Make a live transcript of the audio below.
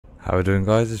How we doing,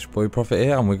 guys? It's your boy Prophet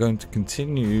here, and we're going to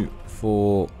continue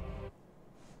for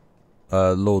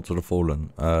Lords of the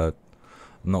Fallen. I'm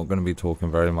not going to be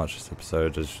talking very much this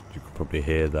episode, as you could probably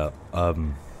hear that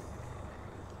I'm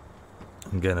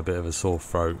getting a bit of a sore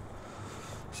throat.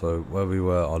 So where we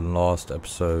were on last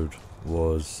episode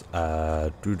was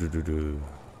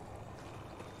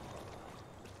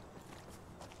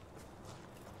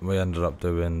we ended up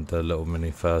doing the little mini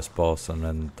first boss and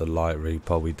then the light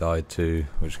reaper we died to,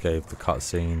 which gave the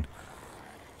cutscene.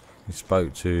 We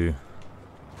spoke to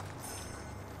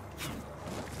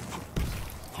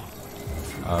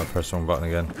press the wrong button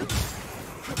again.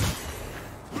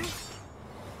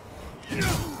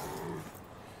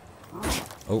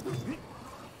 Oh,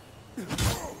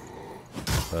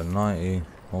 so 90,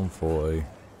 140.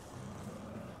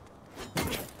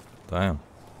 Damn.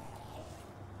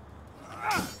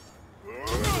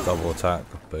 Double attack,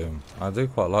 boom. I do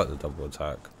quite like the double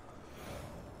attack.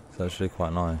 It's actually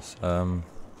quite nice.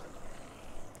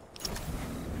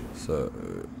 So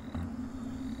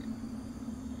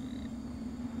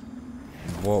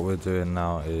what we're doing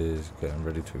now is getting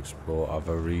ready to explore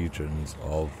other regions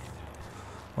of,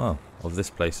 well, of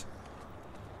this place.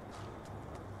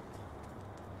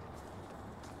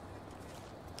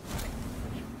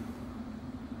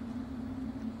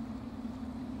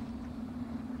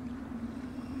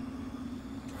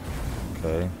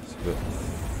 Okay, it's a bit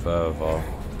further,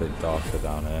 a bit darker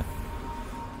down here.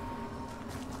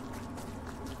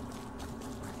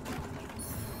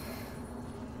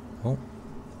 Oh.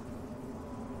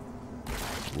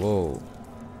 Whoa.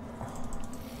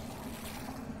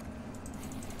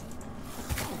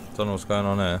 Don't know what's going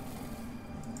on here.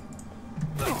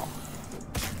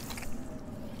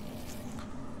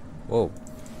 Whoa.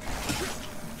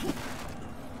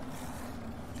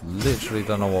 Literally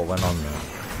don't know what went on there.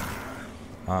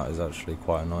 That is actually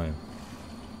quite annoying.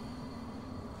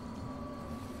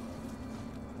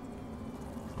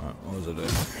 Right, what was I doing?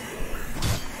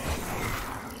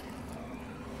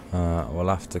 We'll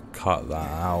have to cut that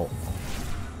out.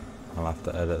 I'll have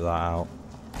to edit that out.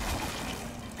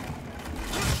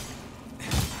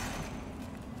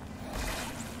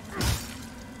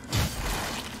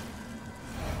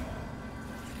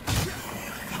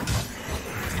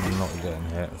 I'm not getting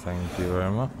hit, thank you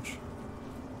very much.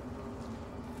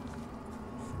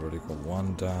 Already got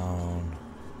one down.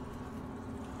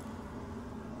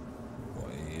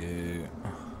 What are you?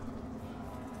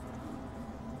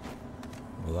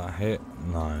 Will that hit?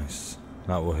 Nice.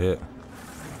 That will hit.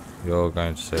 You're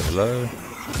going to say hello.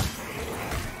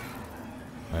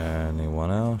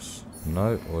 Anyone else?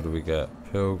 No. What do we get?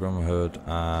 Pilgrim hood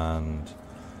and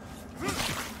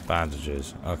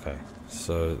bandages. Okay.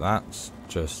 So that's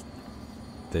just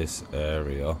this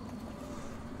area.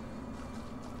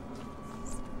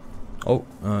 Oh,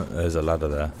 there's a ladder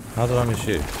there. How did I miss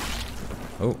you?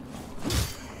 Oh.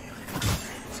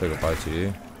 Say goodbye to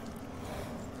you.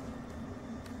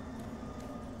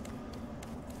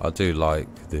 I do like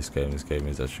this game. This game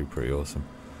is actually pretty awesome.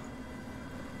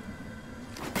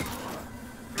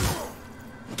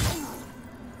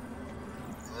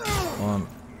 One,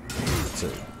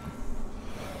 two.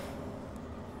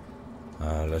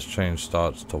 Let's change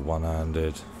starts to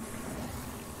one-handed.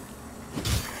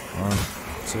 One.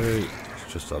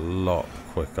 It's just a lot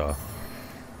quicker.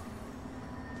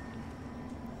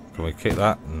 Can we kick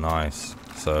that? Nice.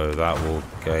 So that will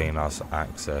gain us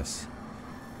access.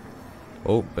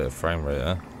 Oh, bit of frame rate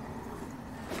there.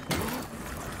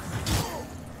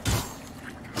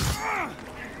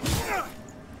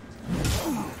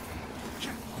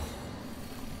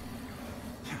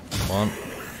 One,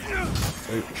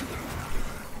 two.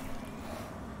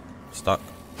 Stuck.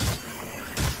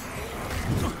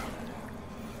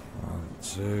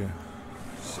 Two.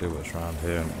 See what's around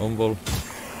here in Umble.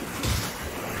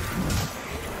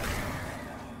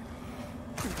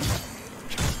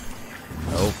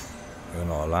 Nope, you're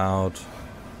not allowed.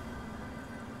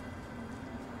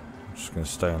 I'm just going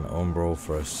to stay in Umbral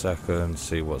for a second,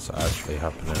 see what's actually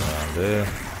happening around here.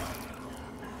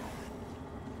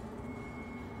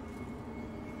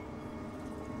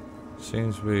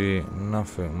 Seems to be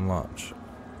nothing much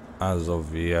as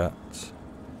of yet.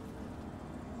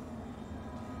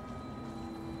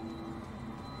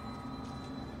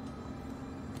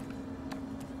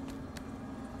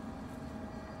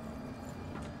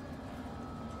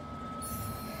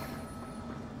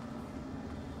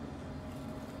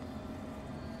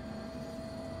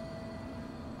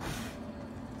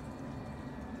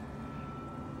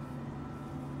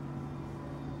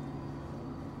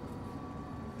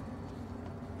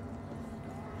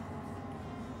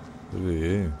 Who are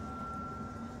you?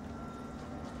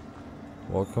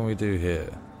 What can we do here?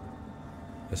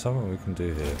 There's something we can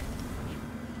do here.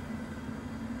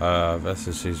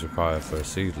 SSCs required for a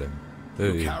seedling.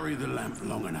 You carry the lamp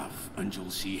long enough and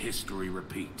you'll see history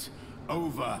repeat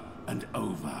over and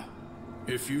over.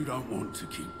 If you don't want to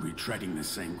keep retreading the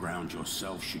same ground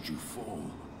yourself should you fall,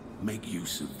 make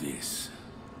use of this.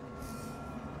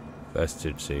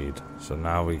 Vestige seed. So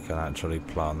now we can actually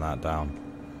plant that down.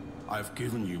 I've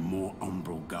given you more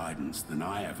umbral guidance than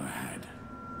I ever had.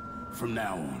 From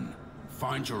now on,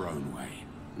 find your own way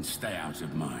and stay out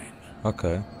of mine.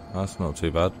 Okay, that's not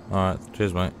too bad. Alright,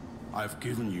 cheers mate. I've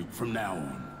given you from now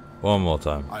on. One more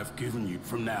time. I've given you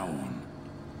from now on.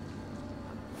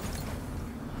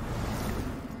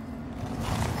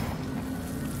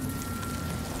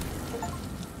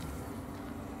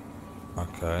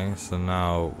 Okay, so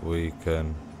now we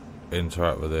can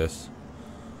interact with this.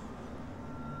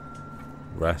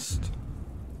 Rest.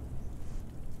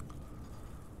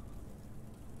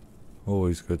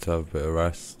 Always good to have a bit of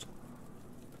rest.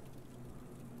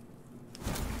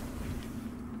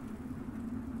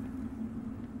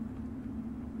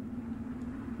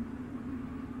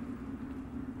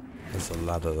 There's a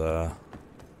ladder there.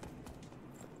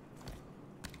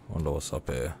 Wonder what's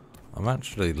up here. I'm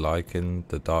actually liking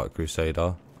the Dark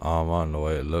Crusader armor and the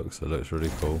way it looks. It looks really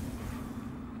cool.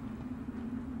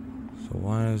 So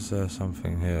why is there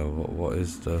something here? What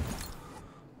is the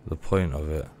point of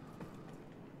it?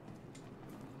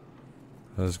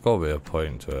 There's got to be a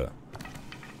point to it.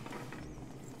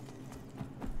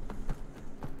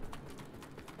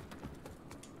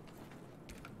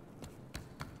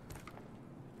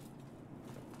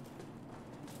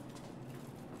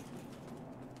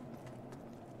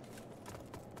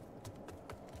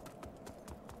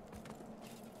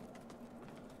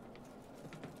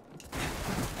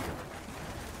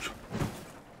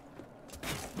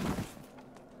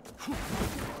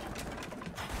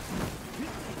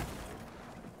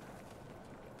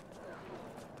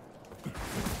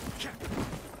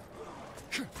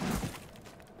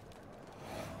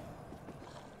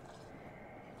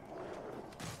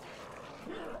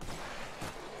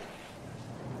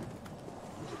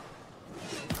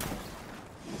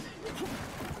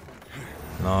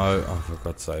 No, oh, for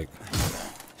God's sake.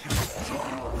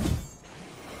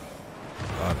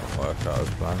 That didn't work out as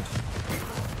planned.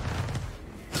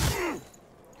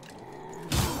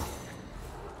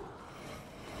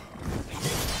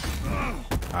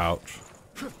 Ouch.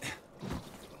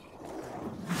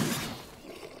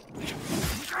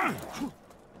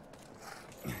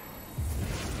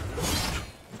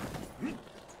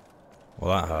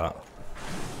 Well, that hurt.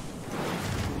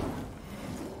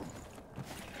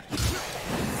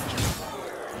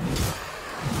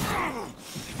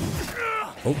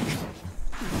 Oh.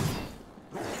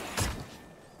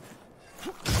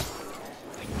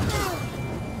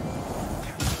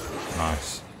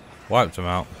 Nice. Wiped him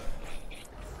out.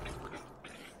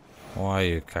 Why are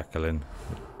you cackling?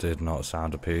 It did not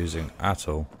sound appeasing at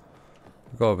all.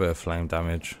 Got a bit of flame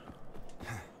damage.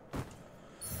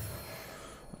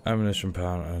 Ammunition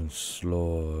power and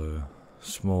small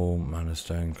mana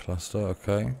stone cluster,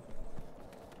 okay.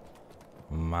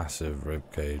 Massive rib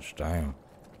cage, damn.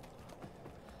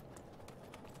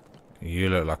 You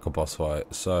look like a boss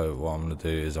fight, so what I'm going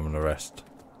to do is I'm going to rest.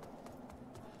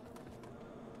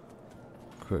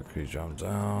 Quickly jump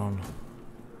down.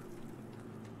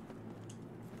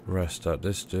 Rest at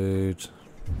this dude.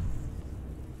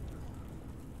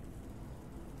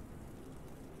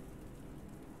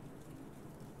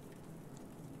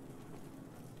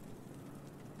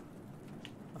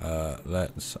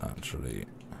 Let's actually...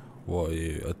 What are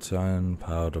you? A 10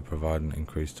 powder providing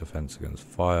increased defense against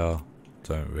fire.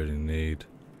 Don't really need.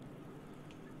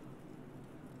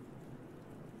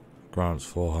 Grants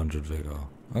 400 vigor.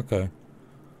 Okay.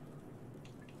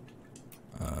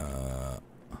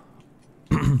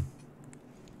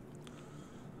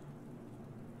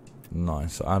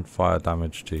 Nice. Add fire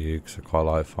damage to you because I quite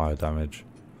like fire damage.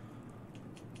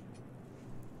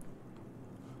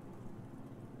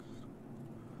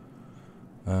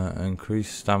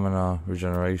 Increase stamina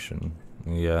regeneration.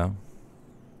 Yeah.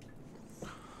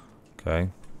 Okay.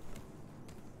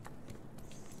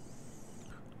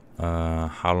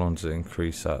 How long does it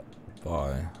increase that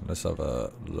by? Let's have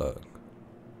a look.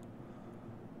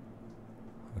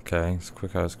 Okay, it's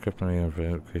quick as crippling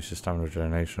increases stamina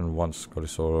regeneration. Once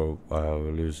colossal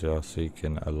will lose your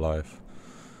seeking a life.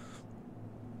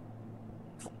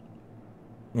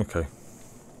 Okay.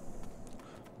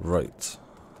 Right.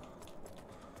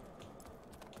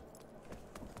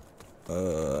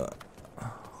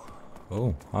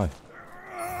 Oh, hi.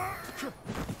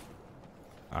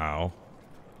 Ow.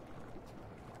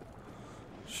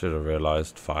 should have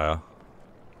realised. Fire.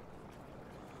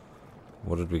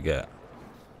 What did we get?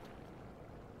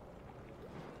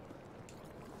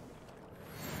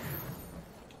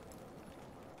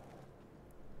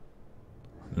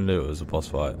 I knew it was a boss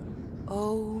fight.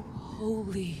 O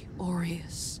holy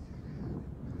Aureus,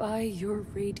 by your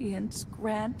radiance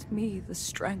grant me the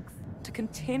strength to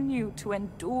continue to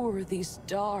endure these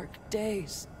dark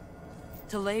days,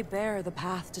 to lay bare the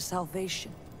path to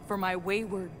salvation for my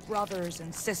wayward brothers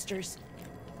and sisters,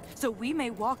 so we may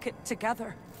walk it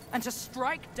together, and to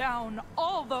strike down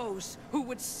all those who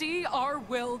would see our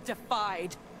will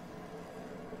defied.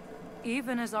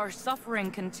 Even as our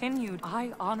suffering continued,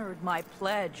 I honored my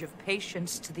pledge of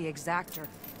patience to the exactor.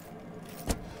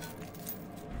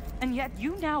 And yet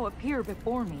you now appear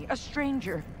before me, a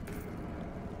stranger,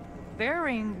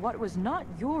 bearing what was not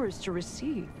yours to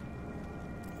receive.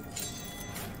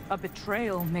 A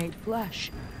betrayal made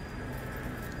flesh,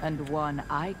 and one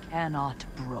I cannot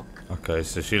brook. Okay,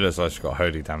 so she looks like she got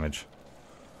holy damage.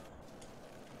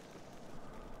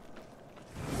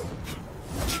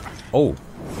 Oh!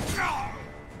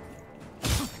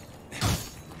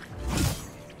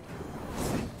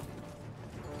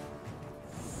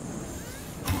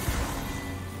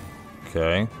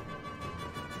 Okay.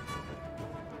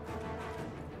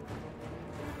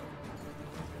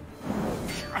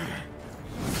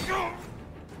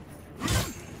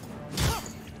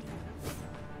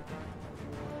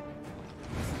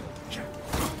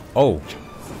 Oh!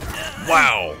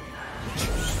 Wow!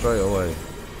 Straight away.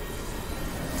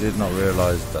 Did not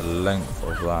realise the length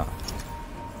of that.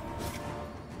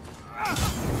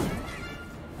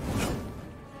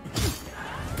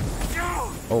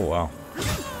 Oh wow.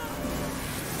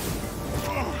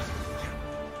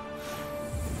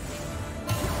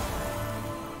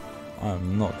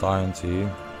 I'm not dying to you.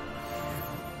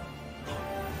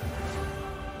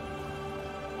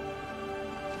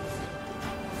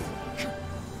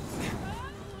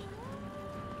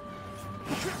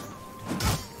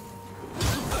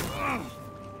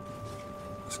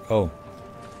 Let's go.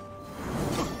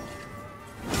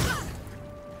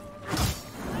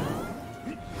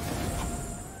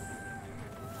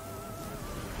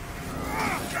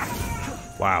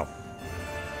 Wow.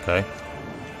 Okay.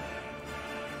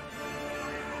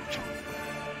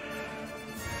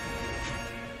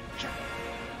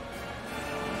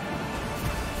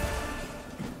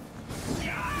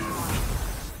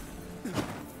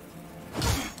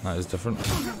 That is different.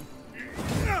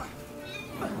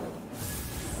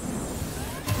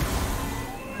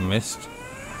 Missed.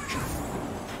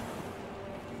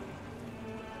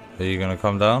 Are you gonna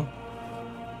come down?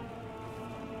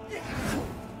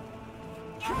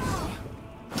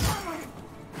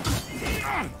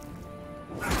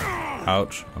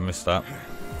 Ouch, I missed that.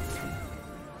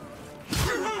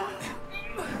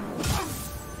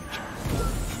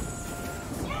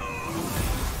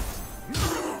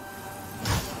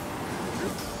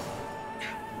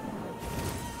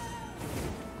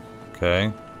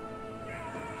 Okay.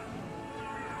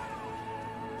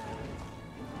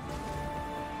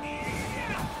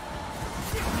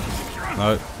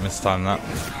 No, mistimed that.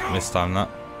 Mistimed that.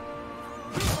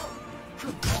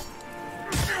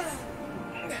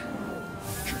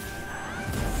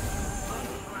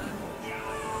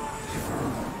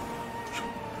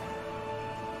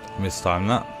 Mistimed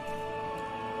that.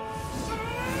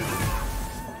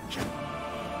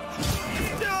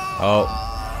 Oh.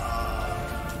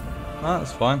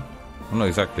 That's fine. I'm not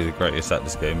exactly the greatest at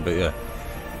this game, but yeah.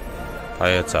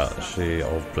 Pieta, she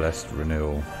of blessed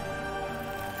renewal.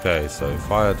 Okay, so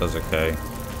fire does okay.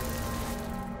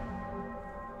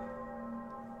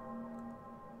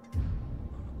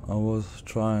 I was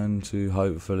trying to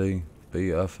hopefully beat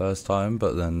her first time,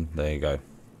 but then there you go.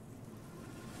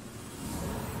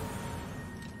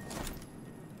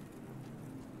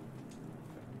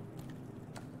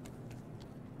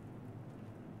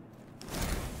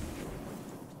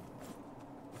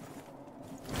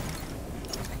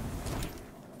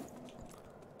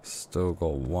 Still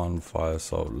got one fire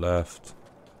salt left.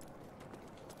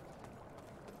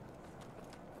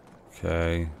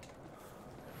 Okay.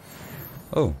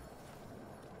 Oh.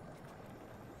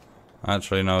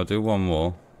 Actually, no, I'll do one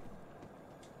more.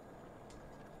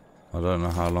 I don't know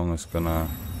how long it's gonna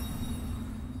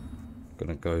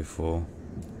go for.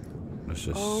 Let's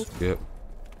just skip.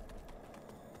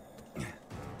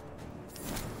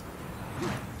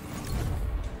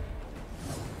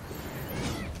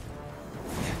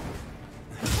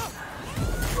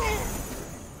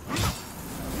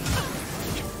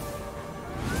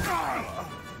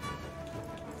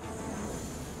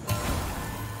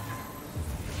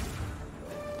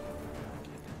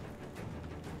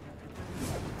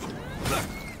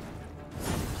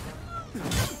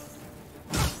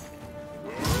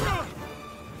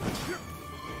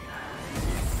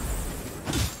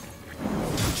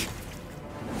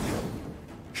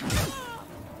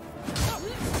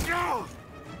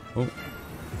 Oh.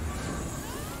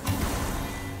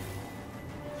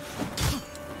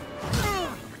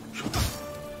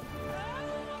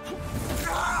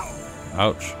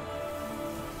 Ouch.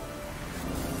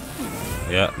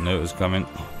 Yeah, knew it was coming.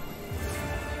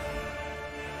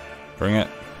 Bring it.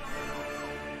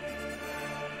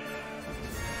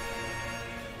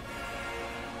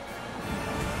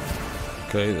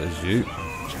 Okay, there's you.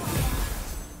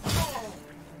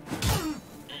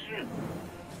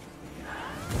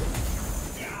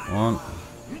 One.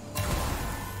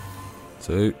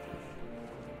 Two.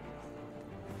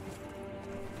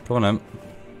 Come on then.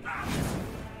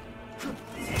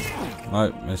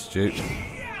 No, missed you.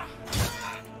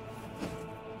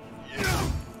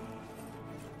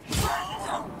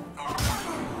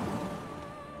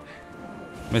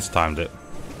 Mistimed it.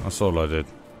 That's all I did.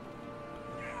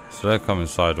 So they're coming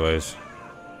sideways.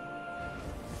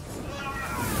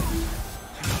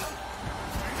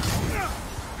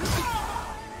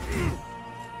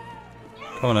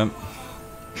 Come on then.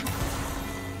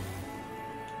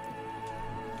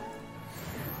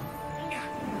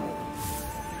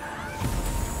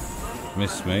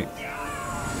 Missed me.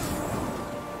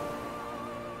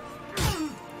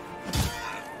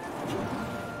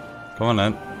 Come on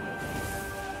then.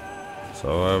 So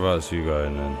whereabouts you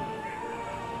going then?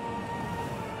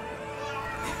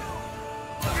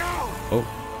 Oh.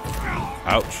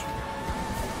 Ouch.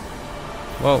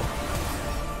 Well,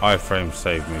 iframe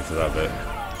saved me for that bit.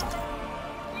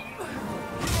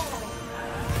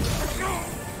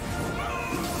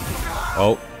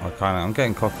 Oh, I'm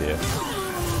getting cocky here.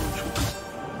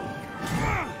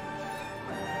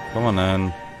 Come on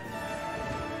then.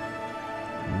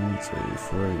 1, 2,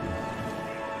 3.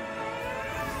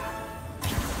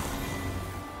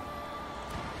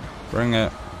 Bring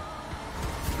it.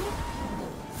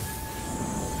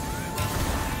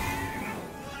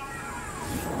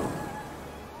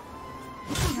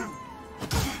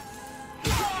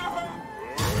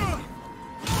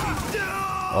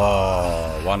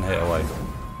 Oh, one hit away.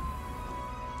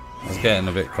 I was getting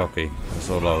a bit cocky. That's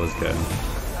all I was getting.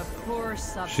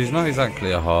 She's not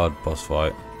exactly a hard boss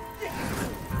fight.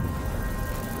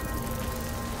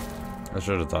 I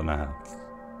should have done that.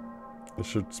 I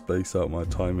should space out my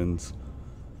timings.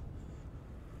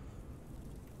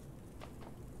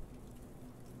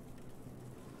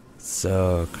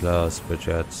 So close, but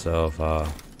yet so far.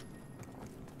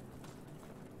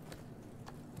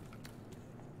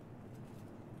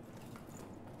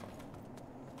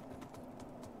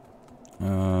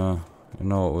 You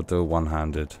know what, we'll do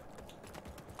one-handed.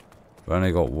 We've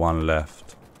only got one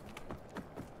left.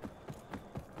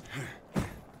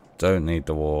 Don't need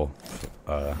the war.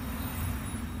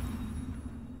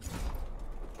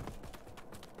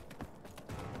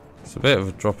 It's a bit of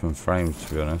a drop in frames,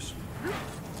 to be honest.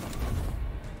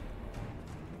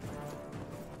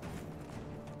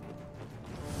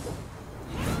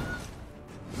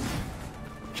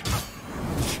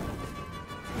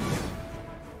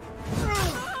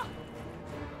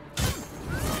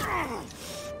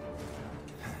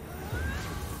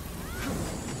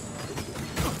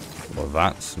 Well,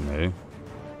 that's new.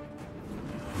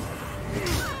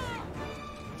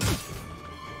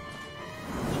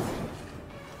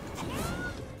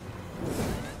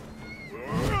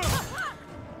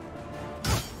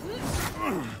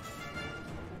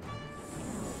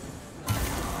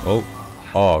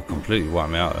 Oh, completely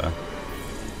wiped me out there.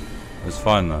 It's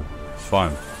fine though. It's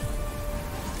fine.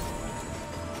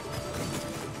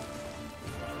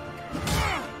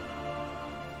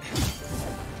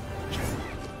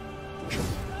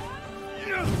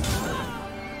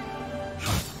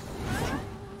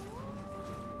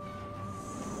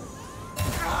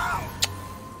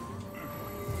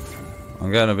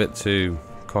 I'm getting a bit too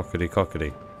cockety.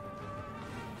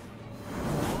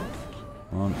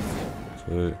 1,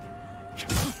 2.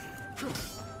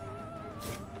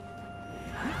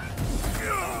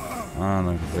 And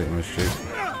I completely missed you.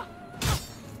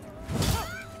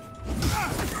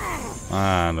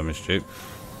 And I missed you.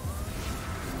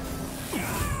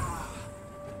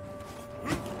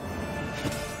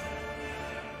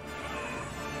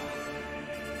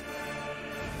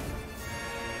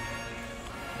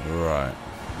 Right.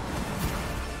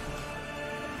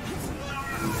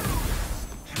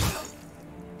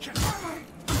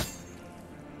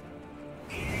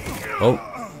 Oh,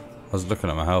 I was looking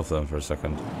at my health then for a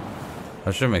second. I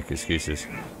shouldn't make excuses.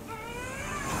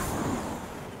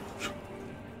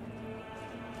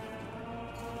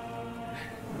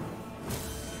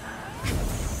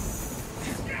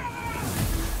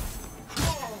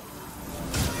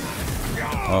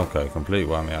 Okay, complete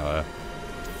whammy out there.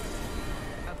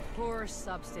 poor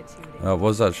substituting. That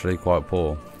was actually quite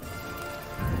poor.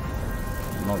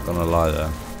 I'm not gonna lie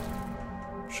there.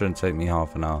 Shouldn't take me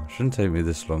half an hour. Shouldn't take me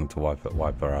this long to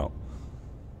wipe her out.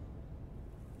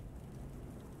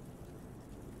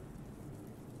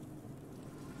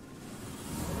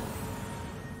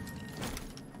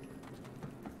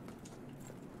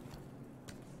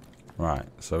 Right,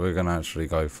 so we're gonna actually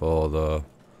go for the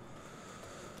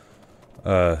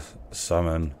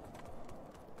summon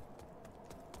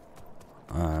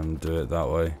and do it that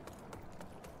way.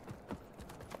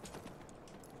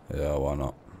 Yeah, why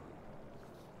not?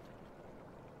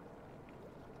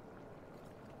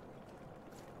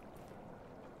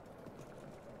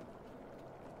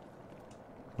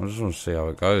 I just want to see how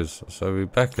it goes. So we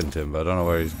beckoned him, but I don't know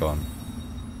where he's gone.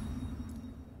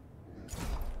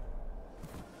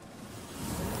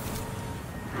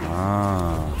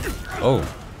 Ah. Oh,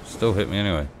 still hit me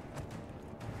anyway.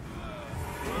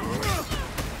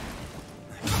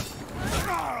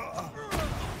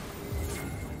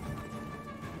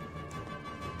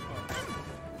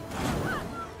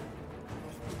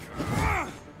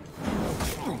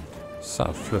 It's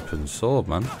that flipping sword,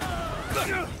 man.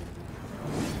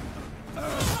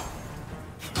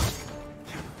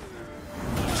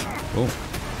 Oh.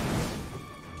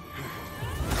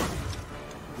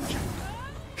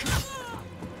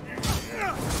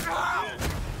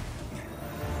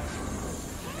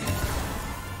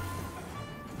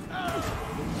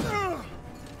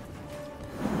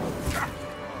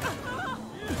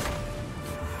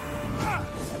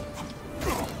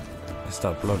 It's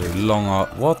that bloody long arc.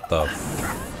 What the f?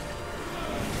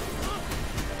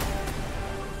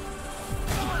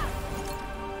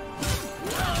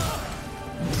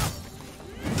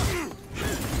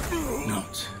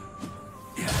 Not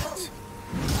yet.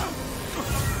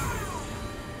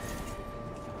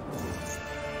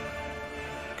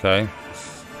 Okay.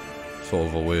 Sort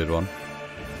of a weird one.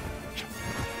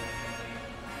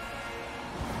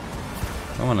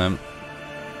 Come on then.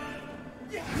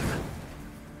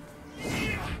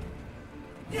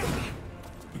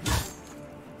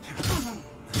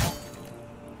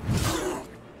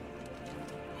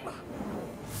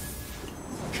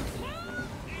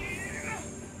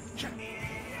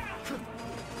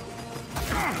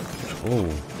 Oh.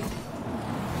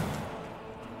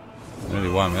 Nearly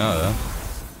wiped me out there.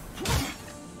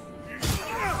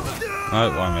 No,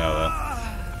 wiped me out there.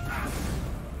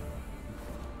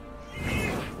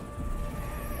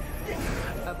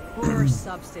 A poor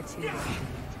substitute.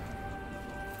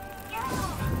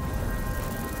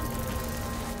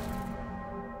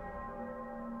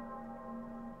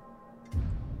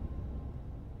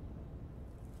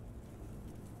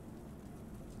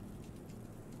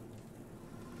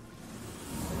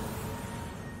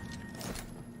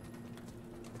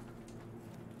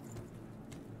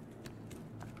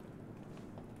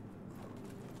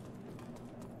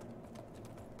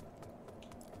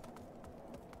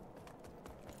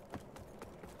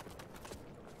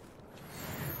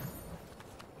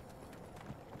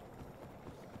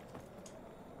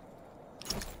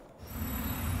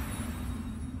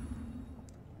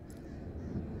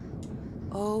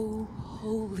 Oh,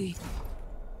 holy.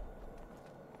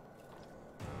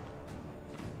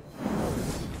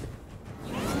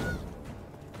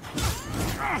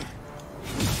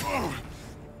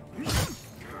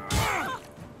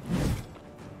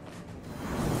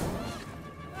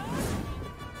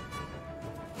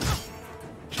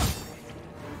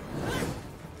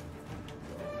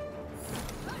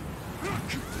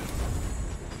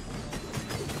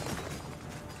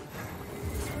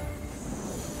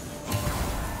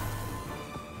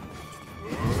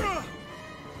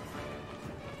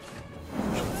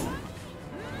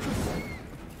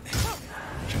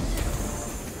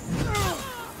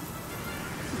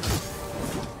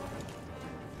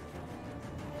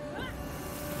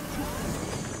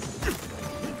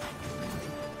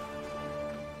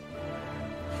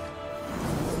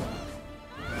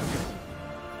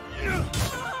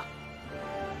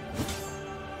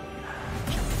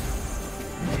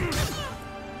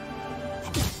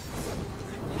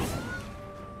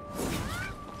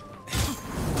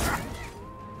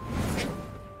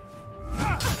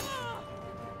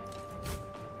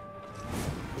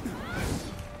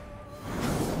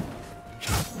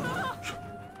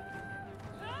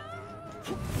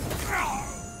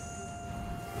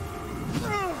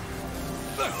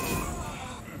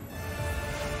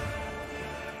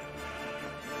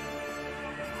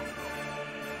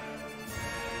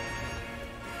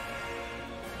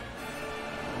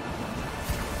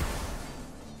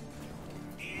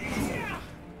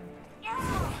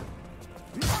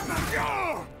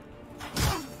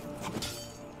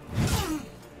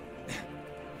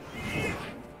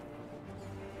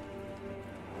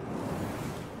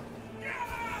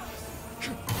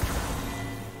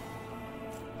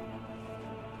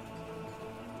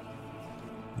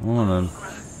 Come on then.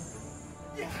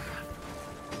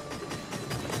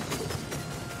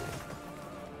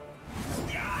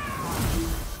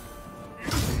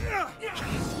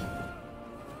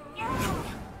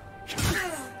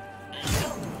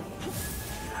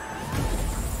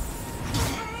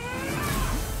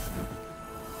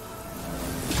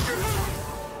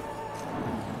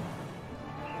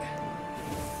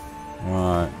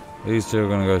 Right, these two are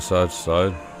going to go side to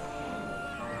side.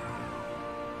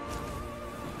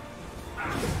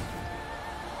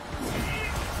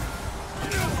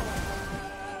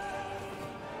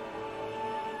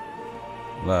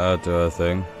 Let her do her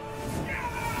thing.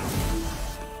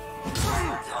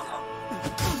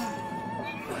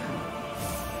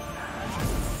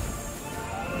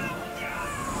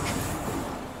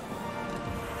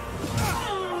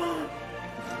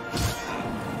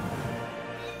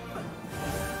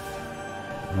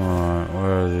 Alright,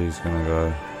 where are these gonna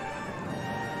go?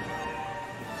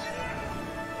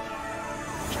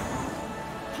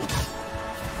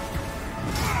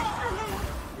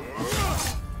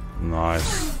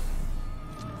 Nice.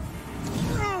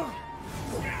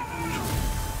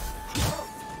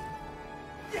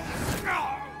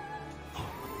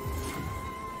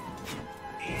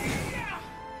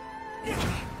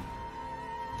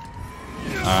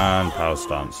 And power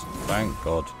stance. Thank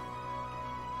God.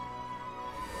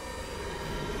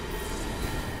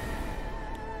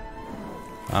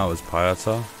 That was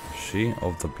Pieta, she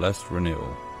of the blessed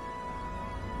renewal.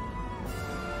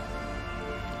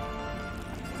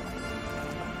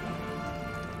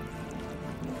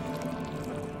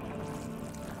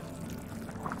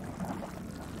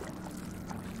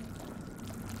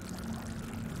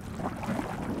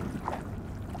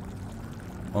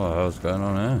 What the hell's going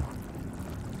on here?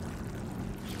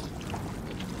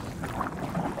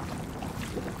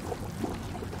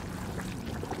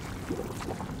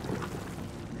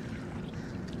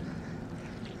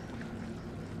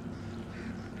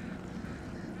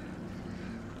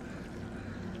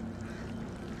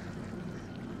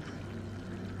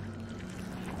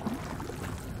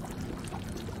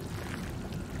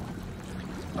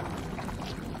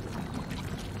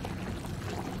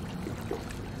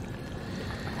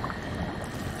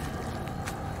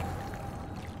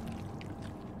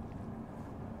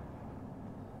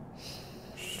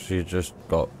 She just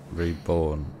got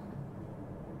reborn.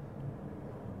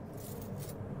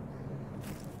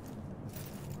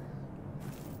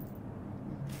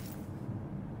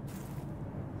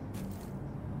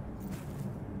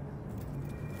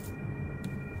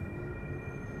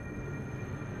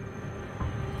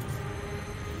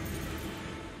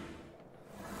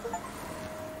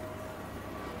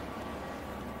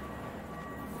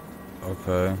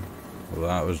 Okay, well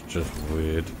that was just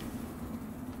weird.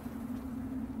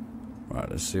 Right,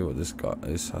 let's see what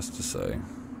this has to say.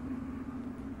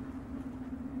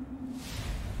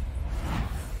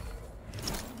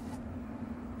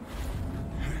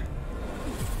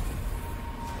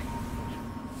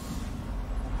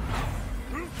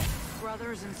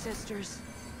 Brothers and sisters,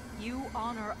 you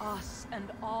honor us and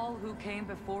all who came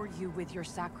before you with your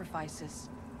sacrifices.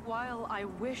 While I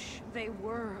wish they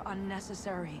were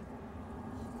unnecessary,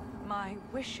 my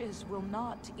wishes will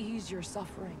not ease your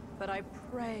suffering, but I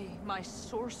pray my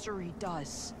sorcery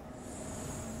does.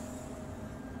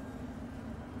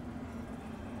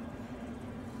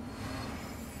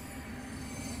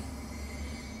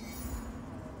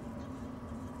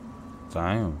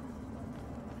 Damn.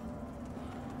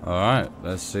 Alright,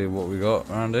 let's see what we got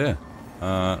around here.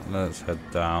 Let's head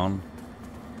down.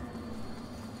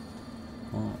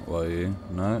 What are you?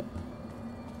 No.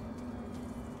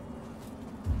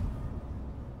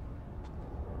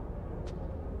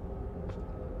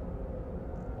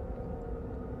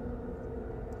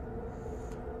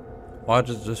 Why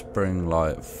does this bring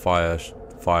like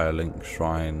Firelink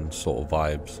Shrine sort of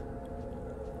vibes?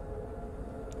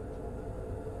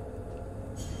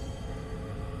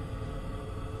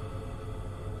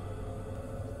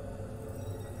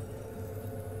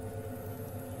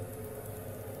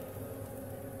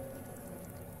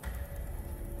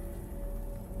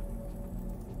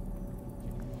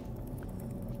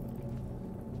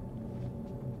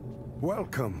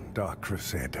 Welcome, Dark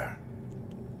Crusader.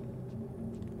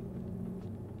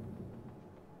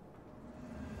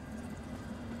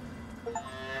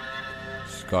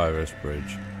 Skyrest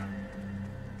Bridge.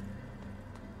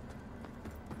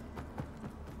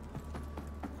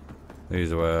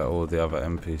 These are where all the other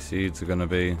NPCs are going to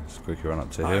be. Let's quickly run up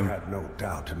to him. I had no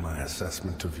doubt in my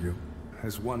assessment of you,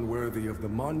 as one worthy of the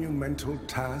monumental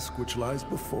task which lies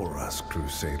before us,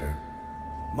 Crusader.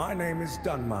 My name is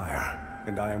Dunmire,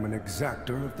 and I am an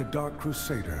exactor of the Dark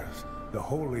Crusaders. the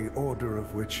holy order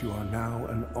of which you are now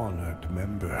an honored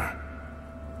member.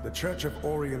 The Church of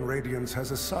Orien Radiance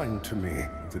has assigned to me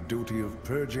the duty of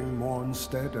purging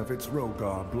Mornstead of its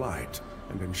Rogar blight,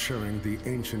 and ensuring the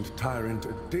ancient tyrant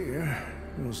Adyr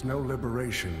knows no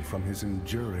liberation from his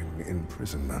enduring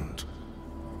imprisonment.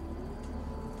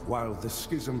 While the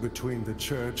schism between the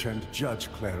Church and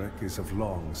Judge Cleric is of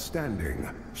long standing,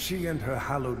 she and her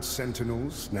hallowed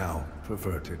sentinels, now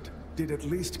perverted, did at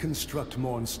least construct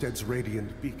Mornstead's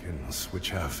radiant beacons, which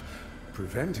have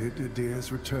prevented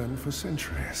Adyr's return for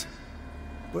centuries.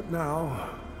 But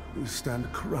now, we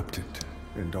stand corrupted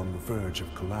and on the verge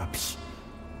of collapse.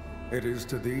 It is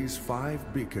to these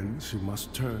 5 beacons you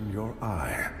must turn your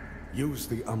eye. Use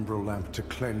the Umbral Lamp to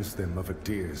cleanse them of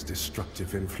Adyr's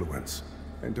destructive influence,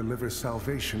 and deliver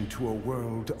salvation to a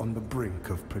world on the brink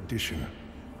of perdition.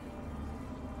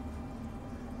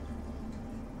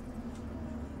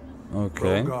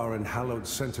 Okay. Rogar and Hallowed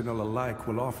Sentinel alike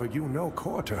will offer you no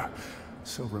quarter.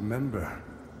 So remember,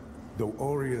 though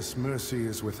Aureus' mercy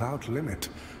is without limit,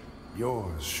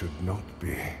 yours should not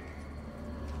be.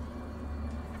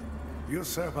 You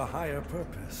serve a higher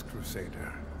purpose,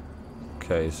 Crusader.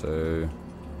 Okay, so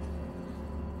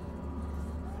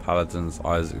Paladin's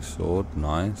Isaac Sword,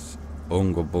 nice.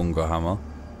 Unga Bunga Hammer.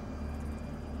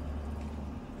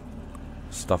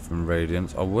 Stuff in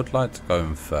Radiance. I would like to go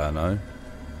Inferno,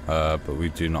 but we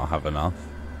do not have enough.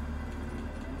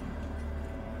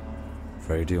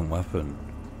 Radiant Weapon.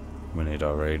 We need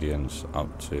our Radiance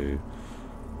up to...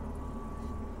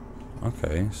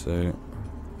 Okay, so...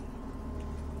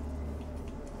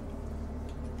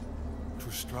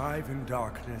 To strive in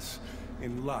darkness,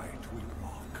 in light we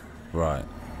walk. Right.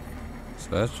 So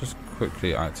let's just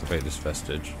quickly activate this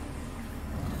vestige.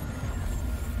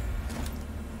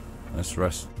 Let's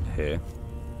rest here.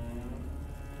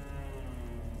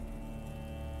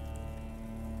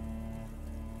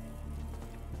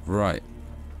 Right.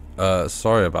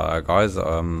 Sorry about that, guys.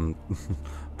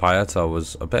 Pieta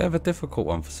was a bit of a difficult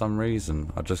one for some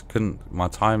reason. I just couldn't... My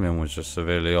timing was just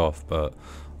severely off, but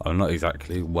I'm not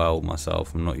exactly well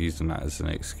myself. I'm not using that as an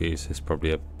excuse. It's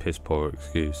probably a piss poor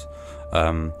excuse.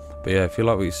 But yeah, if you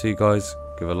like what you see, guys,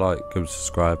 give a like, give a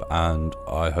subscribe, and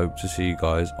I hope to see you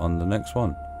guys on the next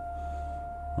one.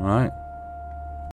 Alright.